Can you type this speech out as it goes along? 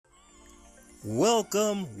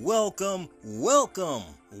Welcome,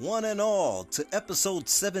 one and all, to episode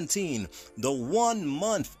 17, the 1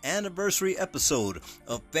 month anniversary episode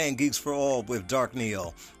of FANGEEKS-4-ALL with Dark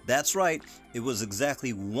Neo. That's right, it was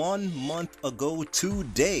exactly 1 month ago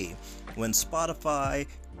today when Spotify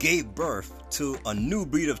gave birth to a new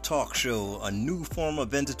breed of talk show, a new form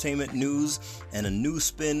of entertainment news, and a new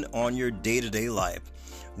spin on your day-to-day life.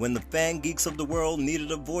 When the fan geeks of the world needed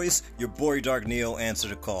a voice, your boy Dark Neo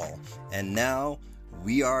answered a call. And now,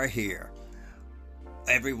 we are here.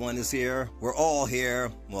 Everyone is here. We're all here.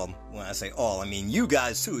 Well, when I say all, I mean you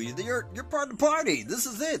guys too. You're part of the party. This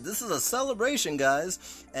is it. This is a celebration,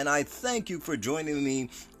 guys. And I thank you for joining me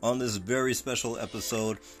on this very special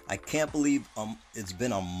episode. I can't believe it's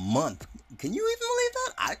been a month. Can you even believe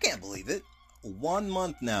that? I can't believe it. 1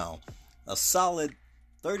 month now. A solid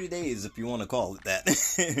 30 days, if you want to call it that.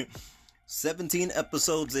 17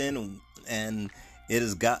 episodes in, and it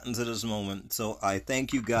has gotten to this moment. So I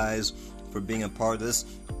thank you guys for being a part of this.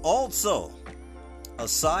 Also,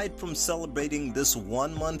 aside from celebrating this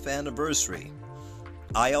 1 month anniversary,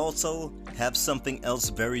 I also have something else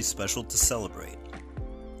very special to celebrate.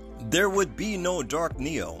 There would be no Dark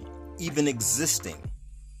Neo even existing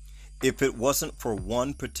if it wasn't for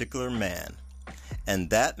one particular man. And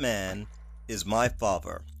that man is my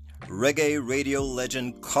father, reggae radio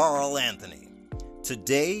legend Carl Anthony.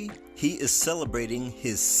 Today, he is celebrating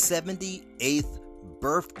his 78th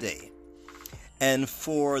birthday. And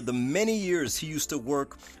for the many years he used to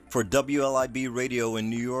work for WLIB Radio in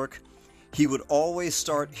New York, he would always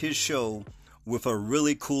start his show with a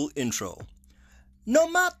really cool intro. No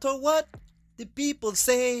matter what the people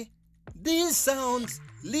say, these sounds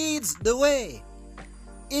leads the way.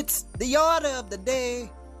 It's the order of the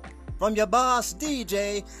day. From your boss,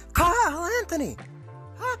 DJ, Carl Anthony,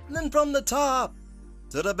 happening from the top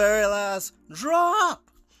to the very last drop.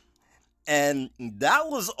 And that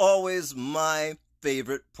was always my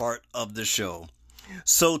favorite part of the show.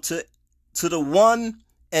 So to the one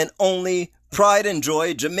and only pride and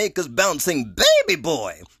joy, Jamaica's bouncing baby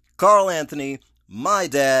boy, Carl Anthony, my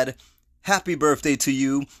dad, happy birthday to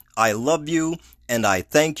you. I love you, and I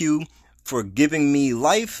thank you for giving me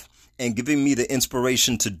life and giving me the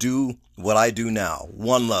inspiration to do what I do now.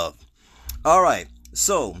 One love. All right,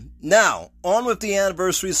 so now on with the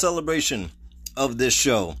anniversary celebration of this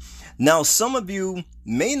show. Now, some of you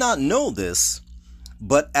may not know this,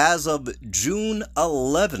 but as of June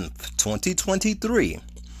 11th, 2023,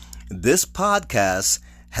 this podcast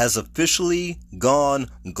has officially gone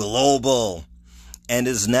global and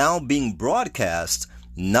is now being broadcast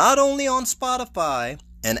not only on Spotify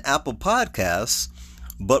and Apple Podcasts,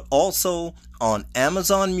 but also on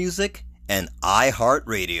Amazon Music and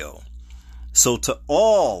iHeartRadio. So to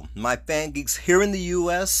all my fan geeks here in the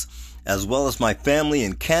US, as well as my family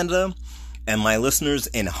in Canada, and my listeners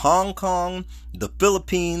in Hong Kong, the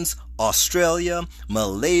Philippines, Australia,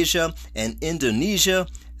 Malaysia, and Indonesia,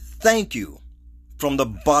 thank you from the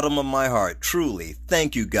bottom of my heart. Truly,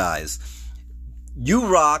 thank you guys. You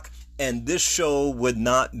rock, and this show would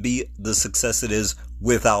not be the success it is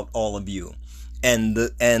without all of you. And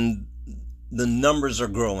the numbers are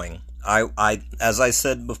growing. I as I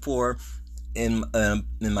said before in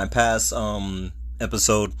my past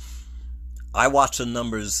episode, I watch the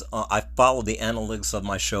numbers. I follow the analytics of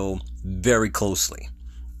my show very closely,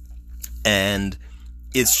 and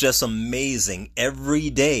it's just amazing every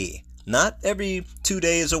day. Not every 2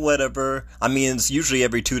 days or whatever. I mean, it's usually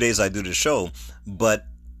every 2 days I do the show, but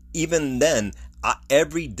even then,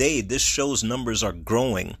 every day this show's numbers are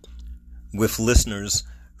growing with listeners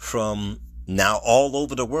from now all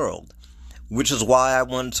over the world, which is why I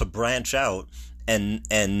wanted to branch out and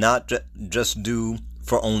not just do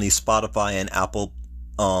for only Spotify and Apple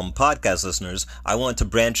podcast listeners. I wanted to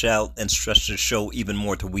branch out and stretch the show even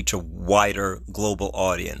more to reach a wider global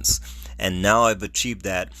audience. And now I've achieved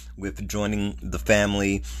that with joining the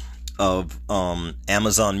family of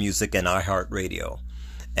Amazon Music and iHeartRadio.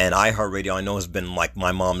 And iHeartRadio, I know, has been like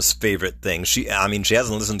my mom's favorite thing. She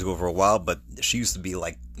hasn't listened to it for a while, but she used to be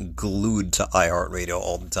like glued to iHeartRadio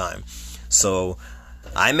all the time. So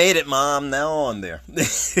I made it, Mom. Now on there.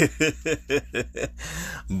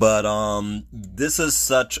 But this is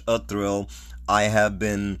such a thrill. I have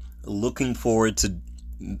been looking forward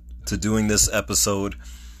to doing this episode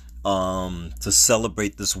to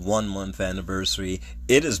celebrate this 1 month anniversary.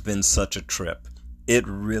 It has been such a trip. It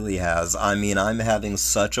really has. I mean, I'm having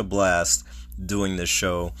such a blast doing this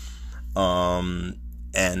show.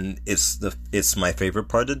 And it's my favorite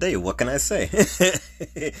part of the day. What can I say?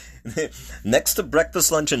 Next to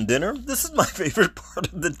breakfast, lunch, and dinner, this is my favorite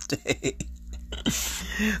part of the day.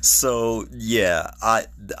 So yeah,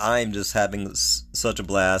 I'm just having such a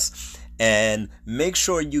blast. And make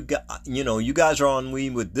sure you guys are on me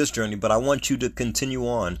with this journey, but I want you to continue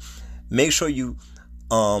on. Make sure you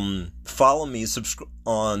follow me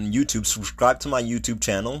on YouTube. Subscribe to my YouTube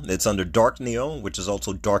channel. It's under Dark Neo, which is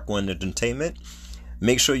also Dark One Entertainment.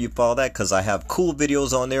 Make sure you follow that because I have cool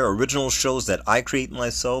videos on there, original shows that I create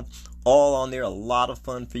myself, all on there. A lot of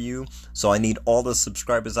fun for you. So I need all the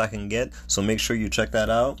subscribers I can get. So make sure you check that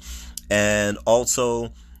out. And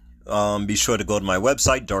also be sure to go to my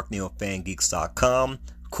website, darkneofangeeks.com.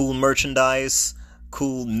 Cool merchandise,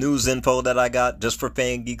 cool news info that I got just for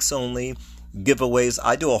fan geeks only. Giveaways.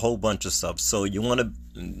 I do a whole bunch of stuff, so you want to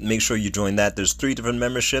make sure you join that. There's 3 different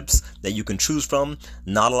memberships that you can choose from.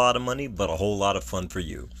 Not a lot of money, but a whole lot of fun for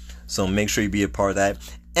you. So make sure you be a part of that.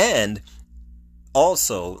 And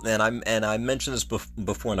also, and I mentioned this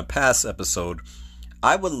before in a past episode,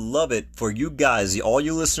 I would love it for you guys, all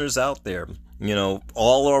you listeners out there,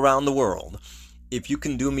 all around the world, if you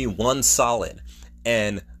can do me one solid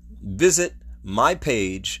and visit my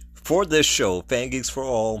page for this show, FANGEEKS for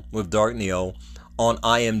All with Dark Neo, on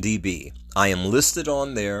IMDb. I am listed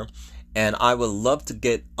on there, and I would love to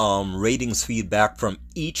get ratings feedback from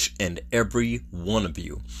each and every one of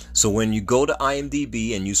you. So when you go to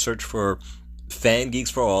IMDb and you search for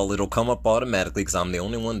FANGEEKS for All, it'll come up automatically because I'm the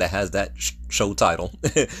only one that has that show title.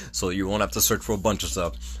 So you won't have to search for a bunch of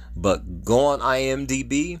stuff. But go on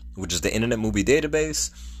IMDb, which is the Internet Movie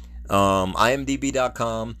Database,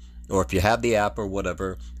 imdb.com, or if you have the app or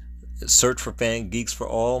whatever, search for FANGEEKS for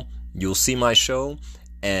All. You'll see my show,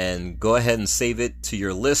 and go ahead and save it to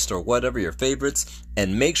your list or whatever, your favorites,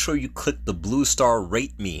 and make sure you click the blue star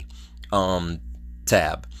rate me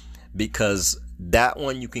tab, because that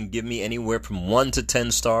one you can give me anywhere from 1 to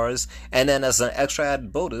 10 stars. And then as an extra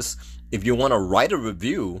added bonus, if you want to write a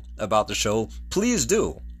review about the show, please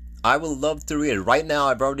do. I would love to read it. Right now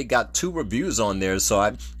I've already got 2 reviews on there,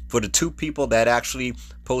 so for the 2 people that actually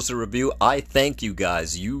posted a review, I thank you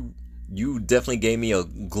guys. You definitely gave me a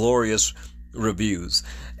glorious reviews,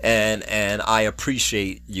 and I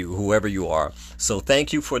appreciate you, whoever you are. So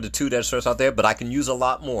thank you for the 2 that starts out there, but I can use a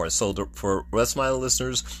lot more. So for rest of my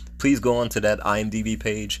listeners, please go on to that IMDb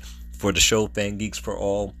page for the show FANGEEKS for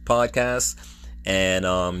All podcast,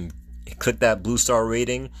 and click that blue star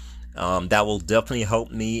rating. That will definitely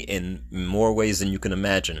help me in more ways than you can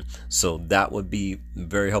imagine. So that would be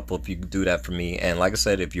very helpful if you could do that for me. And like I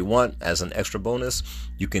said, if you want, as an extra bonus,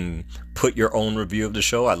 you can put your own review of the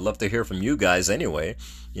show. I'd love to hear from you guys anyway,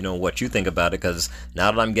 what you think about it, because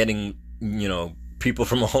now that I'm getting, people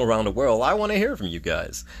from all around the world, I want to hear from you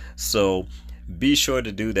guys. So be sure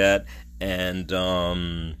to do that. And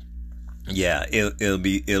yeah, it'll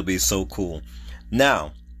be so cool.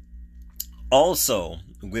 Now, also,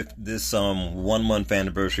 with this 1 month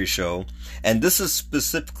anniversary show, and this is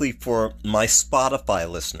specifically for my Spotify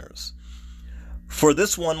listeners. For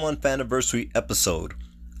this 1 month anniversary episode,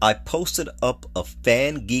 I posted up a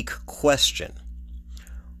Fan Geek question.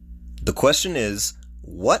 The question is,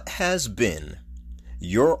 what has been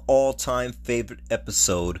your all-time favorite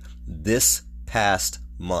episode this past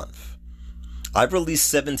month? I've released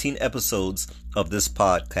 17 episodes of this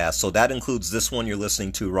podcast, so that includes this one you're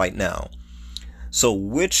listening to right now. So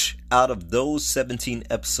which out of those 17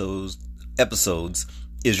 episodes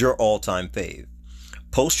is your all-time fave?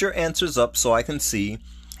 Post your answers up so I can see,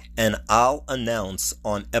 and I'll announce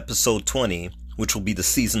on episode 20, which will be the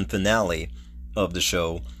season finale of the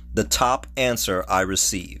show, the top answer I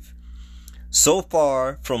receive. So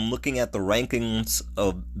far, from looking at the rankings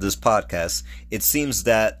of this podcast, it seems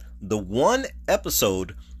that the one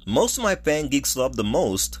episode most of my fan geeks loved the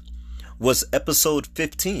most was episode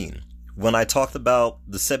 15. When I talked about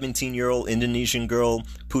the 17-year-old Indonesian girl,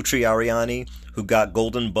 Putri Ariani, who got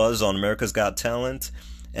Golden Buzz on America's Got Talent,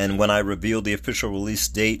 and when I revealed the official release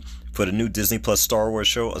date for the new Disney Plus Star Wars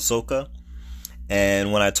show, Ahsoka,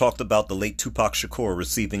 and when I talked about the late Tupac Shakur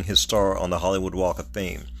receiving his star on the Hollywood Walk of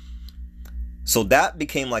Fame. So that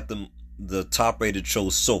became like the top-rated show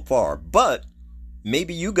so far, but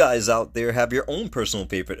maybe you guys out there have your own personal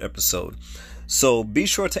favorite episode. So be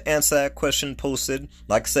sure to answer that question posted.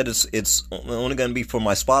 Like I said, it's only going to be for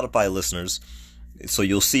my Spotify listeners. So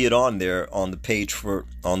you'll see it on there on the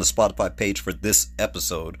Spotify page for this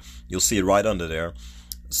episode. You'll see it right under there.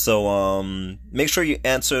 So make sure you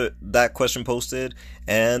answer that question posted,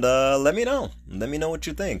 and let me know. Let me know what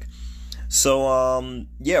you think. So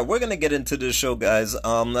yeah, we're going to get into this show, guys.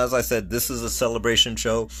 As I said, this is a celebration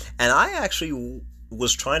show, and I actually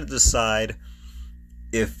was trying to decide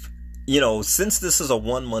if, since this is a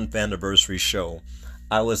 1 month anniversary show,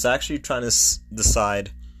 I was actually trying to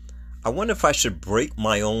decide, I wonder if I should break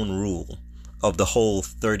my own rule of the whole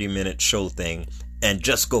 30-minute show thing and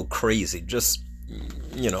just go crazy. Just,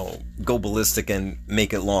 go ballistic and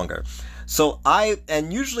make it longer. So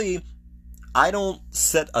usually I don't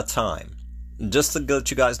set a time. Just to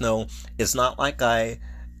let you guys know, it's not like I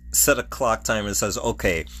set a clock timer and says,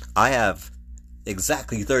 okay, I have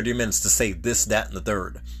exactly 30 minutes to say this, that, and the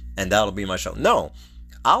third, and that'll be my show. No,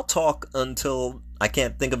 I'll talk until I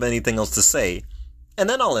can't think of anything else to say, and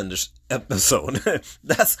then I'll end this episode.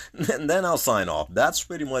 And then I'll sign off. That's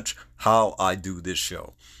pretty much how I do this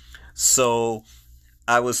show. So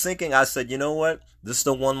I was thinking, I said, you know what? This is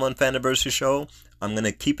the 1 month anniversary show. I'm going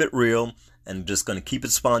to keep it real and just going to keep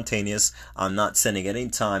it spontaneous. I'm not setting any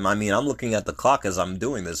time. I mean, I'm looking at the clock as I'm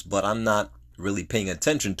doing this, but I'm not really paying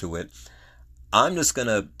attention to it. I'm just going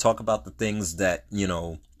to talk about the things that,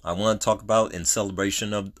 I want to talk about in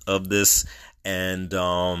celebration of this. And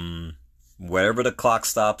wherever the clock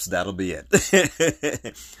stops, that'll be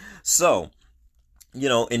it. So,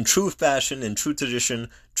 in true fashion, in true tradition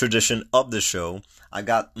of the show, I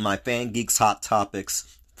got my FANGEEKS Hot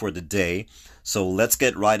Topics for the day. So let's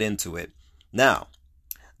get right into it. Now,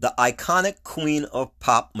 the iconic queen of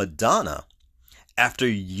pop Madonna, after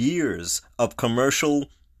years of commercial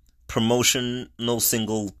promotional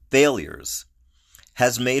single failures,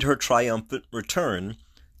 has made her triumphant return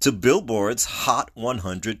to Billboard's Hot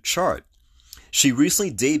 100 chart. She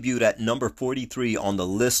recently debuted at number 43 on the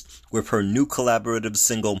list with her new collaborative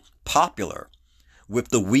single Popular with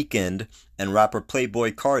The Weeknd and rapper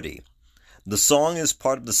Playboi Carti. The song is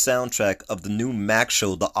part of the soundtrack of the new Max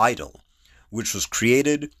show The Idol, which was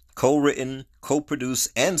created, co-written, co-produced,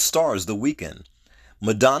 and stars The Weeknd.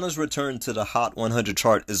 Madonna's return to the Hot 100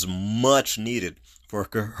 chart is much needed for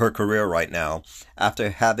her career right now, after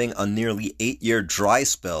having a nearly 8-year dry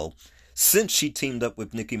spell since she teamed up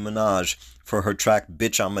with Nicki Minaj for her track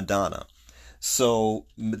Bitch I'm Madonna. So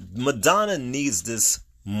Madonna needs this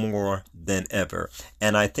more than ever,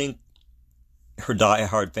 and I think her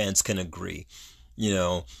diehard fans can agree.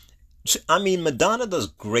 Madonna does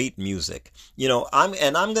great music.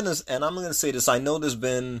 I'm gonna say this. I know there's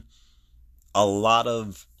been a lot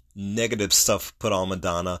of negative stuff put on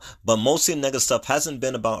Madonna, but mostly the negative stuff hasn't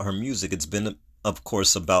been about her music. It's been, of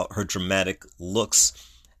course, about her dramatic looks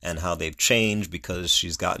and how they've changed because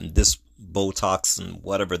she's gotten this Botox and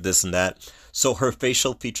whatever, this and that. So her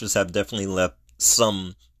facial features have definitely left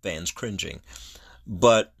some fans cringing.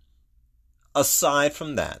 But aside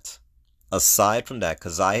from that,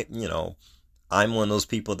 because I'm one of those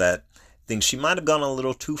people that think she might have gone a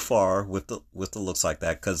little too far with the looks like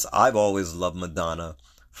that, because I've always loved Madonna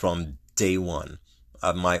from day one.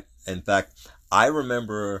 In fact, I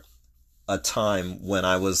remember a time when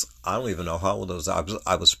I don't even know how old I was.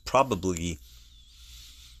 I was probably,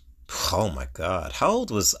 oh my God,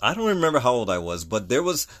 I don't remember how old I was, but there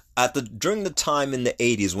was during the time in the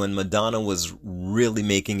 80s when Madonna was really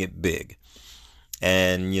making it big.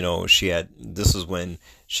 And, this is when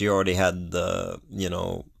she already had the,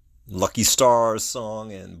 Lucky Stars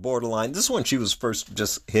song and Borderline. This is when she was first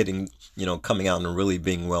just hitting, coming out and really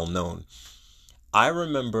being well known. I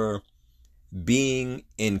remember being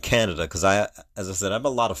in Canada, because as I said, I have a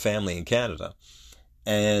lot of family in Canada.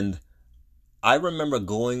 And I remember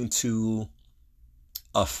going to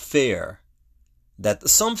a fair,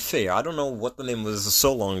 some fair, I don't know what the name was,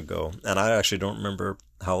 so long ago, and I actually don't remember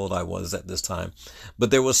how old I was at this time,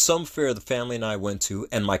 but there was some fair the family and I went to,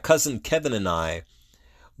 and my cousin Kevin and I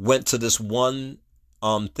went to this one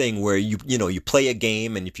thing where you play a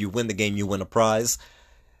game, and if you win the game, you win a prize.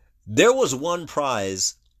 There was one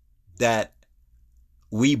prize that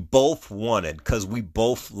we both wanted because we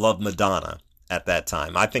both loved Madonna at that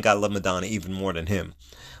time. I think I love Madonna even more than him.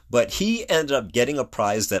 But he ended up getting a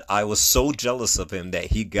prize that I was so jealous of him that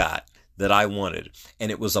he got, that I wanted. And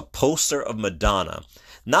it was a poster of Madonna.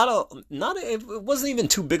 It wasn't even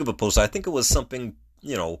too big of a poster. I think it was something,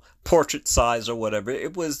 portrait size or whatever.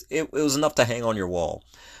 It was enough to hang on your wall.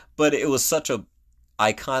 But it was such a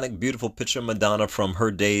iconic, beautiful picture of Madonna from her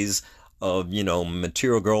days of,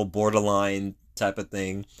 Material Girl, Borderline type of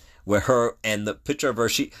thing, where her, and the picture of her,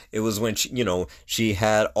 it was when she wore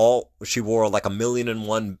like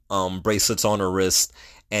 1,000,001 bracelets on her wrist,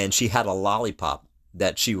 and she had a lollipop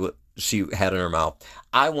that she had in her mouth.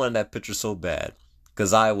 I wanted that picture so bad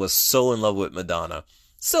because I was so in love with Madonna.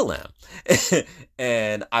 Still am.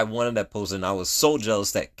 And I wanted that poster, and I was so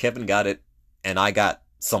jealous that Kevin got it and I got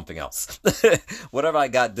something else. Whatever I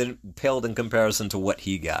got paled in comparison to what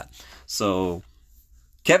he got. So,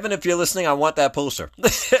 Kevin, if you're listening, I want that poster. I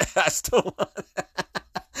still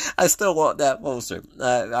want that poster.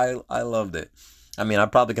 I loved it. I mean, I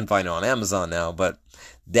probably can find it on Amazon now, but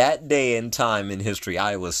that day and time in history,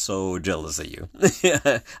 I was so jealous of you.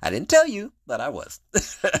 I didn't tell you, but I was.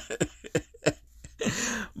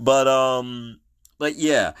 but but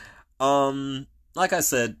yeah, like I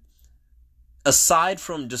said, aside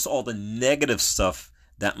from just all the negative stuff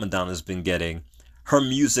that Madonna's been getting, her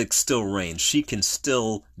music still reigns. She can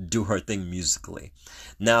still do her thing musically.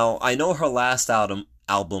 Now, I know her last album,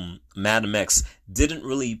 Madam X, didn't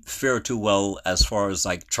really fare too well as far as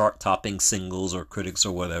like chart-topping singles or critics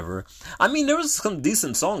or whatever. I mean, there was some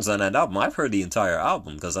decent songs on that album. I've heard the entire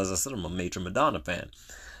album because, as I said, I'm a major Madonna fan.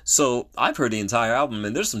 So I've heard the entire album,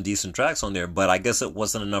 and there's some decent tracks on there, but I guess it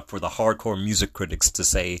wasn't enough for the hardcore music critics to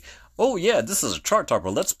say, oh yeah, this is a chart topper,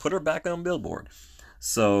 let's put her back on Billboard.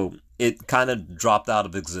 So it kind of dropped out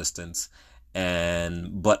of existence.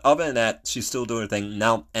 But other than that, she's still doing her thing.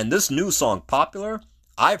 Now, and this new song, Popular,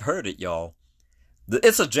 I've heard it, y'all.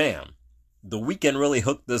 It's a jam. The Weeknd really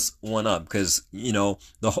hooked this one up because,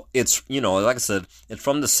 it's, like I said, it's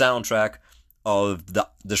from the soundtrack of the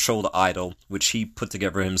show The Idol, which he put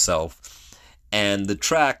together himself. And the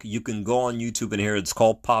track, you can go on YouTube and hear it. It's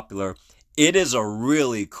called Popular. It is a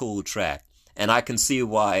really cool track. And I can see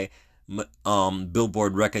why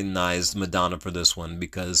Billboard recognized Madonna for this one,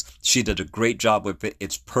 because she did a great job with it.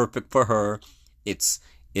 It's perfect for her. I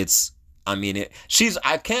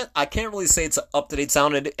can't really say it's an up-to-date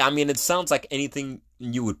sound. It sounds like anything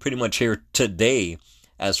you would pretty much hear today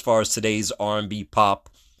as far as today's R&B pop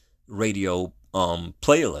radio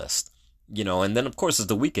playlist, and then of course it's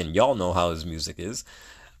The Weeknd. Y'all know how his music is.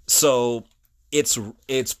 So it's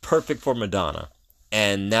perfect for Madonna.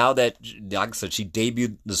 And now that, like I said,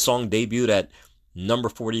 the song debuted at number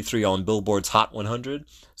 43 on Billboard's Hot 100.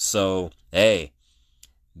 So, hey,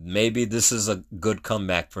 maybe this is a good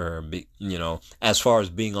comeback for her, as far as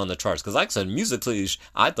being on the charts. Because like I said, musically,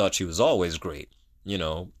 I thought she was always great,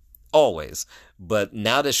 always. But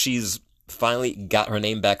now that she's finally got her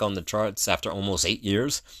name back on the charts after almost 8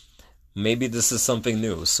 years, maybe this is something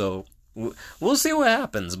new. So we'll see what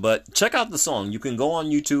happens, but check out the song. You can go on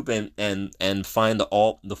YouTube and find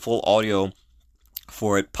the full audio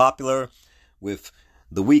for it. Popular with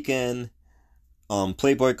The Weeknd,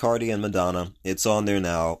 Playboi Carti, and Madonna. It's on there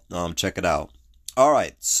now. Check it out. All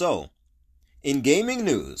right. So, in gaming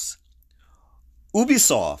news,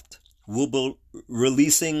 Ubisoft will be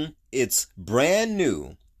releasing its brand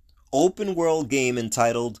new open world game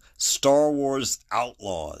entitled Star Wars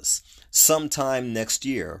Outlaws sometime next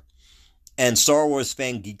year. And Star Wars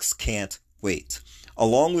fan geeks can't wait.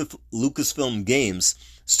 Along with Lucasfilm Games,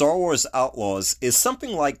 Star Wars Outlaws is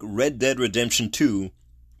something like Red Dead Redemption 2,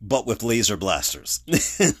 but with laser blasters.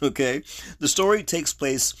 Okay? The story takes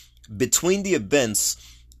place between the events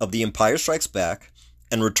of The Empire Strikes Back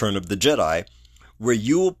and Return of the Jedi, where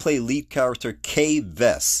you will play lead character Kay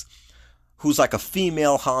Vess, who's like a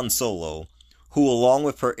female Han Solo, who, along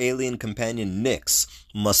with her alien companion Nyx,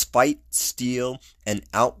 must fight, steal, and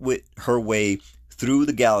outwit her way through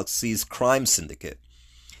the galaxy's crime syndicate.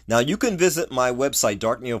 Now, you can visit my website,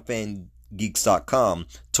 darkneofangeeks.com,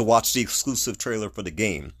 to watch the exclusive trailer for the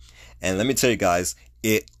game. And let me tell you guys,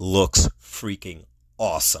 it looks freaking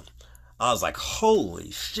awesome. I was like,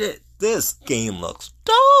 holy shit, this game looks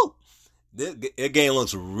dope! The game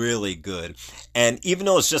looks really good. And even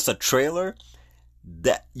though it's just a trailer,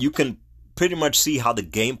 that you can pretty much see how the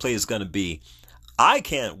gameplay is going to be. I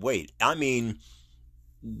can't wait. I mean,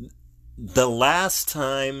 the last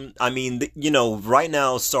time, right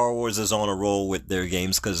now Star Wars is on a roll with their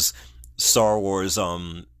games because Star Wars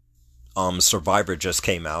Survivor just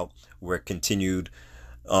came out, where it continued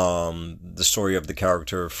the story of the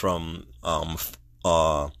character from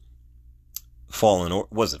Fallen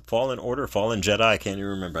Order, Fallen Jedi? I can't even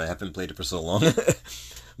remember. I haven't played it for so long.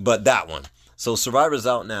 But that one. So Survivor's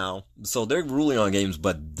out now. So they're ruling on games,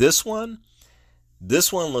 but this one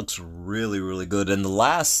looks really, really good. And the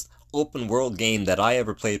last open world game that I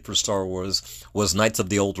ever played for Star Wars was Knights of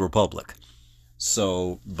the Old Republic.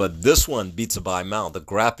 So, but this one beats it by a mile. The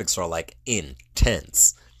graphics are like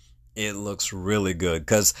intense. It looks really good.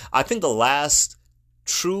 Because I think the last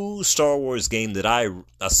true Star Wars game that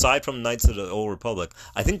aside from Knights of the Old Republic,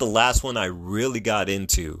 I think the last one I really got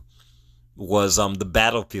into was the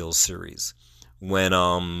Battlefield series. When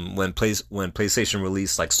PlayStation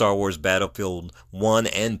released like Star Wars Battlefield 1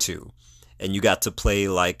 and 2, and you got to play,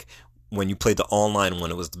 like, when you played the online one,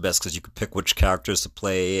 it was the best because you could pick which characters to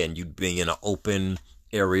play, and you'd be in an open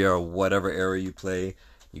area or whatever area you play.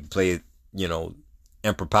 You could play,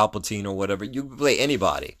 Emperor Palpatine or whatever. You could play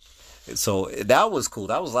anybody. So that was cool.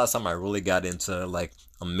 That was the last time I really got into like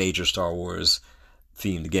a major Star Wars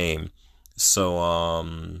themed game. So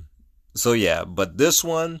So yeah, but this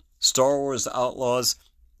one, Star Wars Outlaws,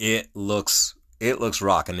 it looks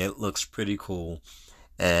rocking. It looks pretty cool,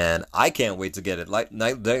 and I can't wait to get it. Like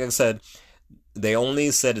I said, they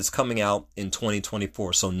only said it's coming out in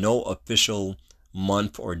 2024, so no official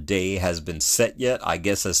month or day has been set yet. I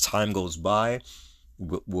guess as time goes by,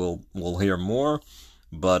 we'll hear more.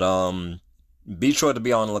 But be sure to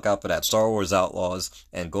be on the lookout for that, Star Wars Outlaws,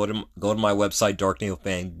 and go to my website,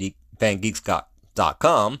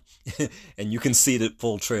 darkneilfangeeks.com, and you can see the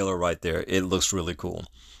full trailer right there. It looks really cool.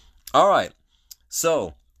 All right,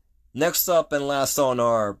 so next up and last on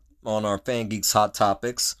our FanGeeks Hot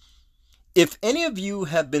Topics. If any of you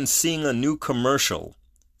have been seeing a new commercial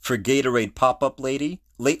for Gatorade pop-up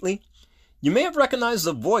lately, you may have recognized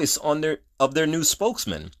the voice of their new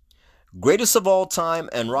spokesman. Greatest of all time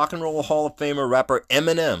and Rock and Roll Hall of Famer rapper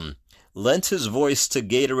Eminem lent his voice to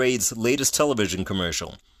Gatorade's latest television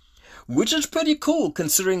commercial, which is pretty cool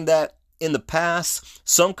considering that in the past,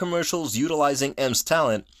 some commercials utilizing M's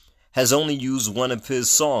talent has only used one of his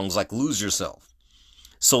songs, like Lose Yourself.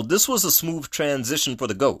 So this was a smooth transition for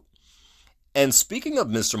the GOAT. And speaking of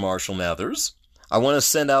Mr. Marshall Mathers, I want to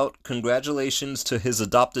send out congratulations to his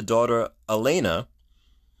adopted daughter, Elena,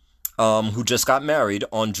 who just got married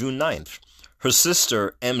on June 9th. Her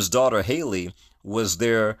sister, M's daughter, Haley, was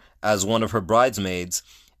there as one of her bridesmaids,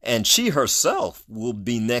 and she herself will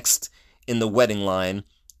be next in the wedding line,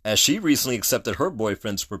 as she recently accepted her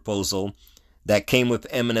boyfriend's proposal that came with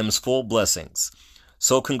Eminem's full blessings.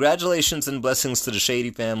 So congratulations and blessings to the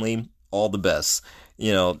Shady family. All the best.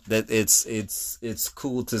 You know, that it's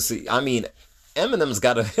cool to see. I mean, Eminem's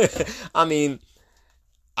got a I mean,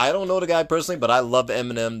 I don't know the guy personally, but I love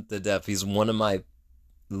Eminem to death. He's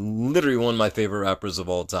literally one of my favorite rappers of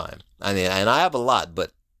all time. I mean, and I have a lot,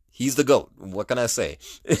 but he's the GOAT. What can I say?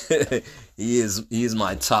 He is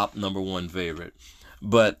my top number one favorite.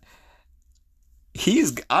 But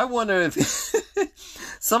I wonder if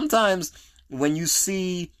sometimes when you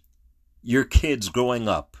see your kids growing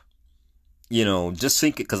up, you know, just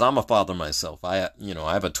think it, because I'm a father myself. I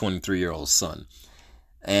have a 23-year-old son.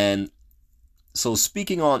 And so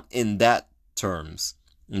speaking in that terms,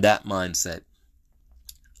 in that mindset,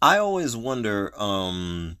 I always wonder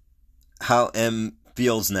how M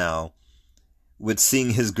feels now with seeing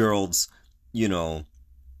his girls, you know,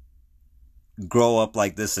 grow up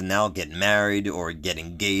like this and now get married or get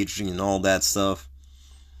engaged and all that stuff.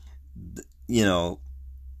 You know,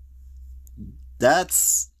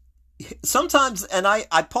 that's sometimes, and I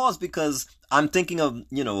pause because I'm thinking of,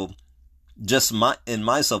 you know, just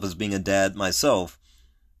myself as being a dad myself.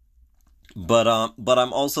 But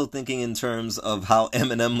I'm also thinking in terms of how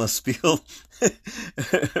Eminem must feel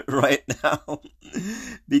right now,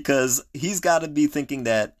 because he's got to be thinking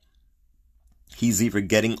that he's either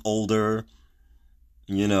getting older,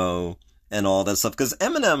 you know, and all that stuff. Because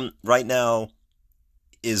Eminem right now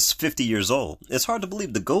is 50 years old. It's hard to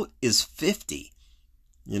believe the GOAT is 50.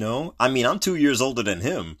 You know, I mean, I'm 2 years older than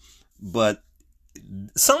him, but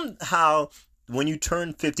somehow when you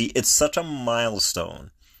turn 50, it's such a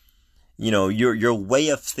milestone. You know, your way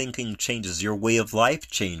of thinking changes, your way of life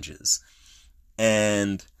changes.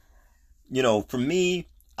 And, you know, for me,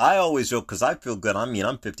 I always joke, because I feel good. I mean,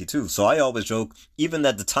 I'm 52, so I always joke, even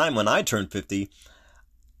at the time when I turned 50,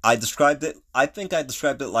 I think I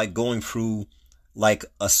described it like going through like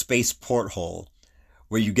a space porthole,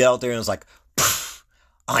 where you get out there and it's like,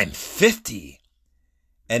 I'm 50.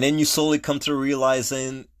 And then you slowly come to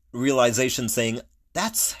realization saying,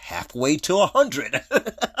 that's halfway to 100.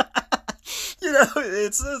 You know,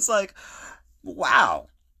 it's like, wow.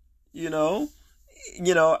 You know,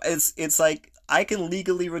 it's like I can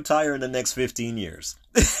legally retire in the next 15 years.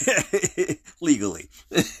 Legally.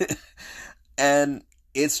 And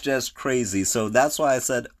it's just crazy. So that's why I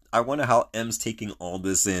said, I wonder how M's taking all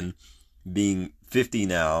this in, being 50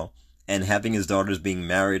 now, and having his daughters being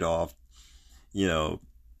married off, you know,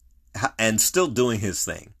 and still doing his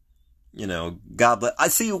thing. You know, God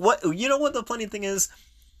bless. You know what the funny thing is?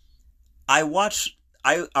 I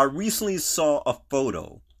recently saw a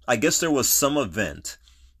photo. I guess there was some event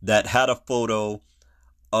that had a photo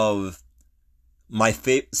of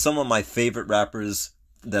some of my favorite rappers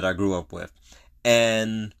that I grew up with.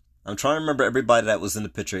 And I'm trying to remember everybody that was in the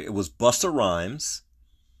picture. It was Busta Rhymes,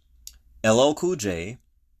 LL Cool J,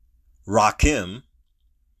 Rakim,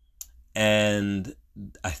 and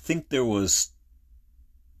I think there was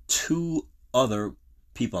two other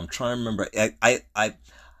people. I'm trying to remember.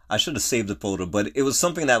 I should have saved the photo, but it was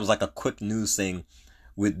something that was like a quick news thing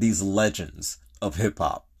with these legends of hip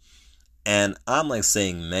hop. And I'm like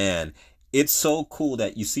saying, man, it's so cool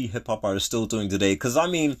that you see hip hop artists still doing today. Because I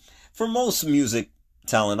mean, for most music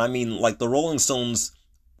talent. I mean, like the Rolling Stones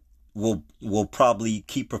will probably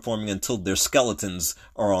keep performing until their skeletons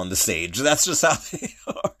are on the stage. That's just how they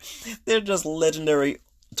are. They're just legendary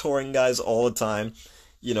touring guys all the time.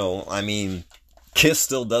 You know, I mean, Kiss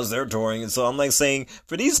still does their touring. And so I'm like saying,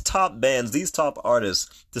 for these top bands, these top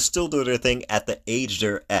artists to still do their thing at the age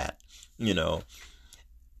they're at, you know,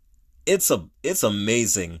 it's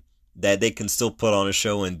amazing that they can still put on a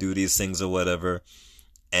show and do these things or whatever.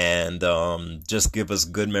 And just give us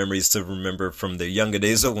good memories to remember from their younger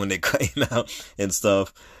days of when they came out and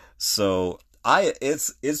stuff. So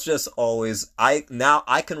it's just always I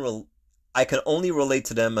can only relate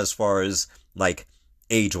to them as far as like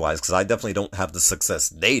age wise, because I definitely don't have the success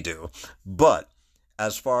they do. But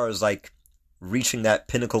as far as like reaching that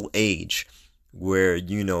pinnacle age where,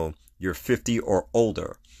 you know, you're 50 or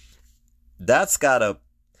older, that's gotta.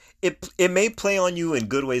 It may play on you in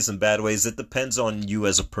good ways and bad ways. It depends on you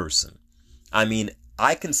as a person. I mean,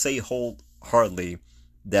 I can say wholeheartedly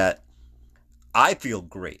that I feel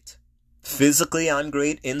great. Physically, I'm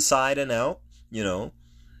great inside and out, you know.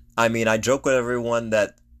 I mean, I joke with everyone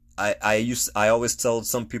that I always tell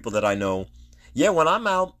some people that I know, yeah, when I'm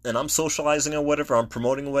out and I'm socializing or whatever, I'm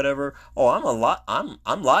promoting or whatever, oh,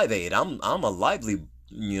 I'm live aid. I'm a lively,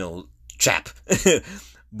 you know, chap.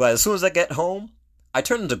 But as soon as I get home, I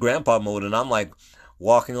turn into grandpa mode and I'm like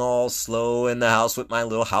walking all slow in the house with my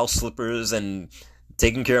little house slippers and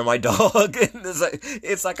taking care of my dog. And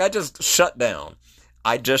it's like I just shut down.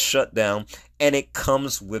 I just shut down, and it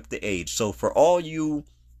comes with the age. So for all you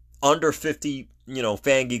under 50, you know,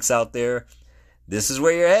 fan geeks out there, this is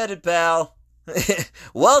where you're headed, pal.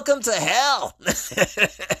 Welcome to hell.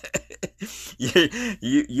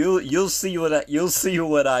 You'll see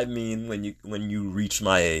what I mean when you reach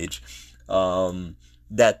my age.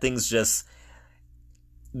 That things just,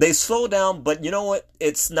 they slow down, but you know what?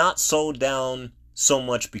 It's not slowed down so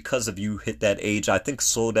much because of you hit that age. I think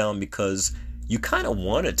slow down because you kind of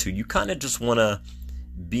wanted to. You kind of just want to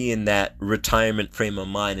be in that retirement frame of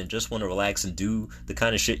mind and just want to relax and do the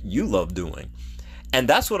kind of shit you love doing. And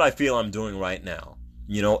that's what I feel I'm doing right now.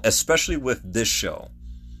 You know, especially with this show.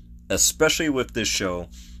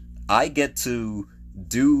 I get to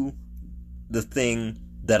do the thing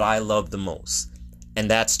that I love the most. And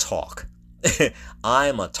that's talk.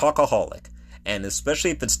 I'm a talkaholic. And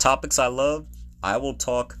especially if it's topics I love, I will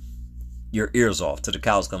talk your ears off till the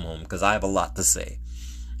cows come home, because I have a lot to say.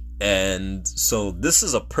 And so this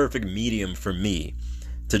is a perfect medium for me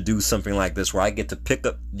to do something like this, where I get to pick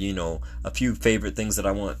up, you know, a few favorite things that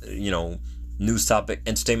I want, you know,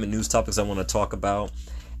 entertainment news topics I want to talk about.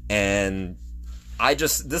 And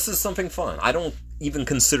this is something fun. I don't even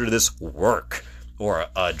consider this work or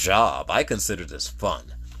a job. I consider this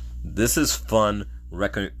fun. This is fun,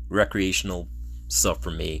 recreational stuff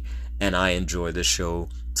for me, and I enjoy this show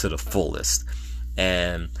to the fullest.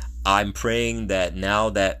 And I'm praying that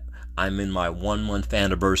now that I'm in my 1 month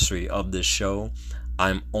anniversary of this show,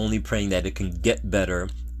 I'm only praying that it can get better,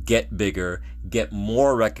 get bigger, get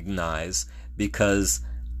more recognized, because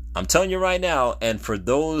I'm telling you right now, and for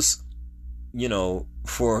those, you know,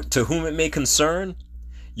 to whom it may concern,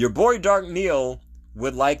 your boy Dark Neo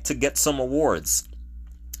would like to get some awards.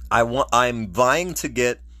 I'm vying to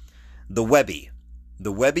get the Webby.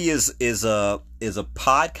 The Webby is a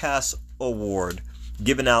podcast award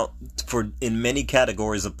given out in many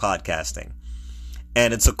categories of podcasting,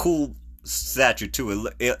 and it's a cool statue too.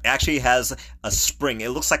 It actually has a spring. It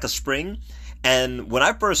looks like a spring. And when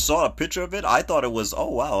I first saw a picture of it, I thought it was, oh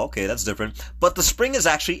wow, okay, that's different. But the spring is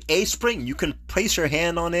actually a spring. You can place your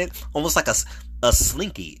hand on it, almost like a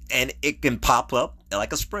slinky, and it can pop up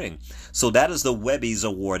like a spring. So that is the Webby's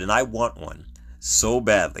Award, and I want one so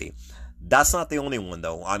badly. That's not the only one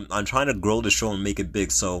though. I'm trying to grow the show and make it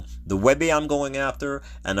big. So the Webby I'm going after,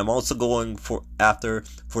 and I'm also going for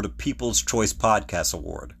the People's Choice Podcast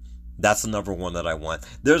Award. That's another one that I want.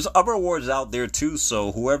 There's other awards out there too,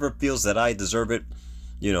 so whoever feels that I deserve it,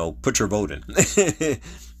 you know, put your vote in.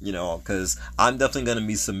 You know, because I'm definitely going to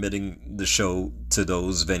be submitting the show to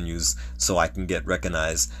those venues so I can get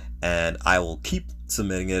recognized, and I will keep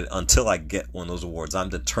submitting it until I get one of those awards. I'm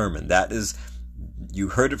determined. That is, you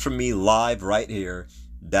heard it from me live right here.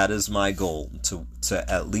 That is my goal, to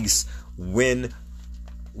at least win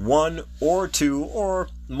one or two or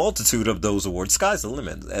multitude of those awards. Sky's the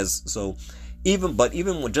limit.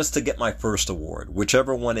 Even just to get my first award,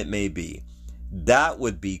 whichever one it may be, that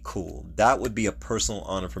would be cool. That would be a personal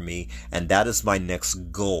honor for me, and that is my next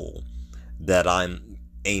goal that I'm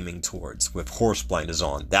aiming towards with Horse Blinders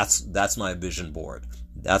on. That's my vision board.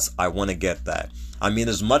 I want to get that. I mean,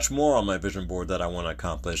 there's much more on my vision board that I want to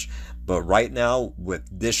accomplish, but right now with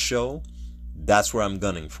this show, that's where I'm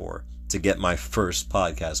gunning for, to get my first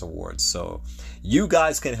podcast award. So you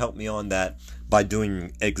guys can help me on that by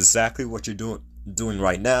doing exactly what you're doing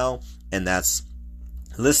right now, and that's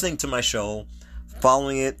listening to my show,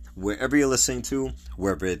 following it wherever you're listening to,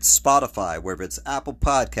 wherever it's Spotify, wherever it's Apple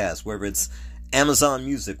Podcasts, wherever it's Amazon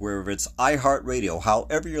Music, wherever it's iHeartRadio.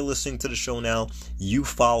 However you're listening to the show now, you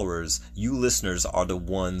followers, you listeners are the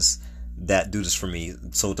ones that do this for me.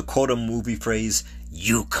 So to quote a movie phrase,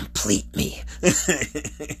 you complete me.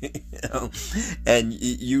 You know? And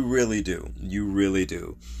you really do. You really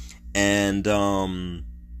do. And,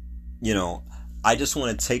 you know, I just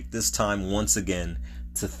want to take this time once again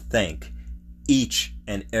to thank each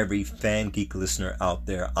and every FanGeek listener out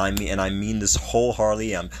there. I mean this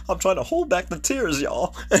wholeheartedly. I'm trying to hold back the tears,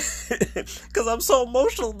 y'all, because I'm so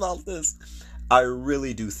emotional about this. I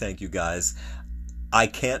really do thank you guys. I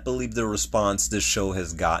can't believe the response this show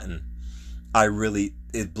has gotten.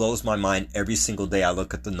 It blows my mind every single day I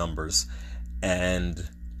look at the numbers, and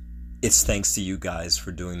it's thanks to you guys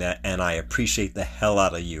for doing that, and I appreciate the hell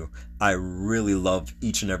out of you. I really love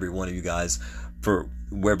each and every one of you guys for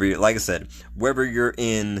wherever you're, like I said, whether you're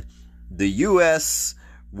in the US,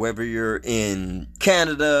 whether you're in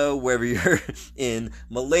Canada, whether you're in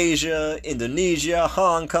Malaysia, Indonesia,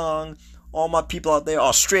 Hong Kong, all my people out there,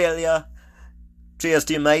 Australia,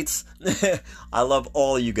 GSD mates. I love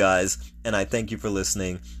all of you guys, and I thank you for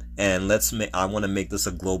listening. And I want to make this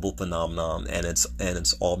a global phenomenon, and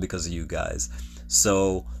it's all because of you guys.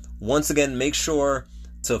 So once again, make sure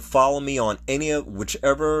to follow me on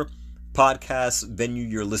whichever podcast venue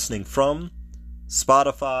you're listening from: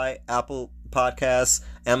 Spotify, Apple Podcasts,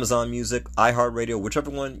 Amazon Music, iHeartRadio,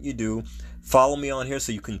 whichever one you do. Follow me on here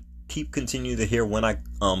so you can continue to hear when I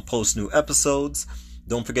post new episodes.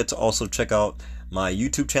 Don't forget to also check out my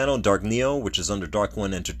YouTube channel, Dark Neo, which is under Dark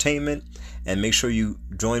One Entertainment. And make sure you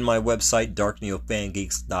join my website,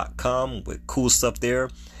 darkneofangeeks.com, with cool stuff there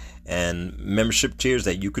and membership tiers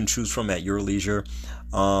that you can choose from at your leisure.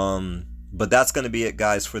 But that's going to be it,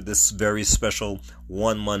 guys, for this very special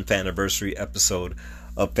 1-month anniversary episode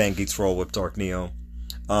of FanGeeks for All with Dark Neo.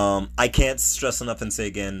 I can't stress enough and say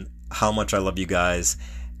again how much I love you guys,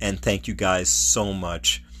 and thank you guys so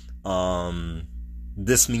much.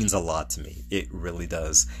 This means a lot to me. It really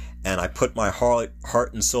does. And I put my heart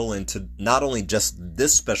and soul into not only just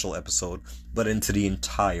this special episode, but into the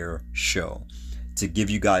entire show, to give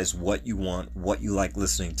you guys what you want, what you like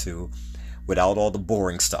listening to, without all the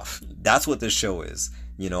boring stuff. That's what this show is.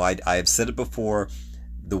 You know, I've said it before.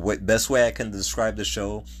 The best way I can describe the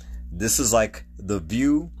show, this is like The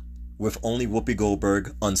View with only Whoopi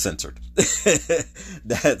Goldberg uncensored.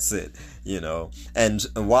 That's it, you know. And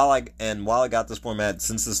while I got this format,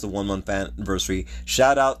 since this is the 1-month anniversary,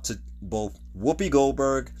 shout out to both Whoopi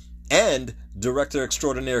Goldberg and director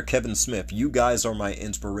extraordinaire Kevin Smith. You guys are my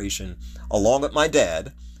inspiration, along with my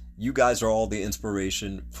dad. You guys are all the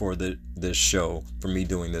inspiration for this show, for me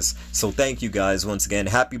doing this. So thank you guys once again.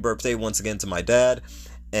 Happy birthday once again to my dad.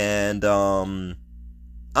 And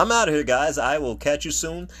I'm out of here, guys. I will catch you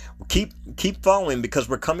soon. Keep following, because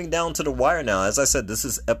we're coming down to the wire now. As I said, this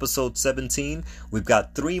is episode 17. We've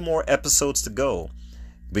got 3 more episodes to go,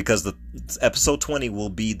 because the episode 20 will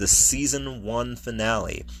be the season 1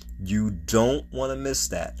 finale. You don't want to miss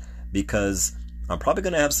that, because I'm probably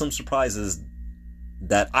going to have some surprises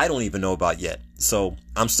that I don't even know about yet. So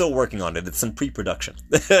I'm still working on it. It's in pre-production.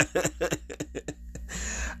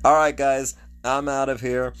 All right, guys. I'm out of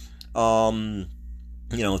here.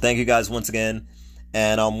 You know, thank you guys once again.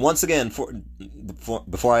 And once again,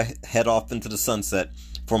 before I head off into the sunset,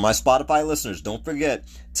 for my Spotify listeners, don't forget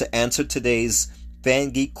to answer today's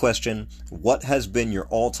FanGeek question: what has been your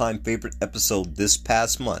all-time favorite episode this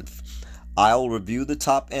past month? I'll review the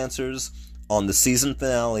top answers on the season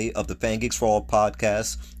finale of the FANGEEKS for All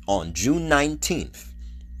podcast on June 19th,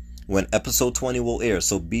 when episode 20 will air.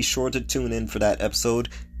 So be sure to tune in for that episode.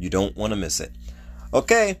 You don't want to miss it.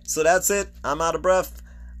 Okay, so that's it. I'm out of breath.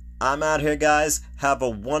 I'm out here, guys. Have a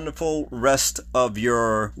wonderful rest of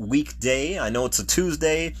your weekday. I know it's a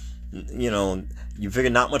Tuesday. You know, you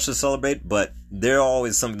figure not much to celebrate, but there's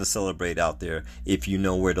always something to celebrate out there if you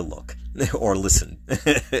know where to look or listen.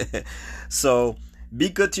 So be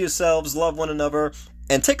good to yourselves, love one another,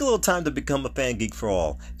 and take a little time to become a fan geek for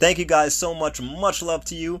all. Thank you guys so much. Much love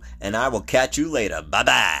to you, and I will catch you later.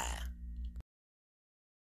 Bye-bye.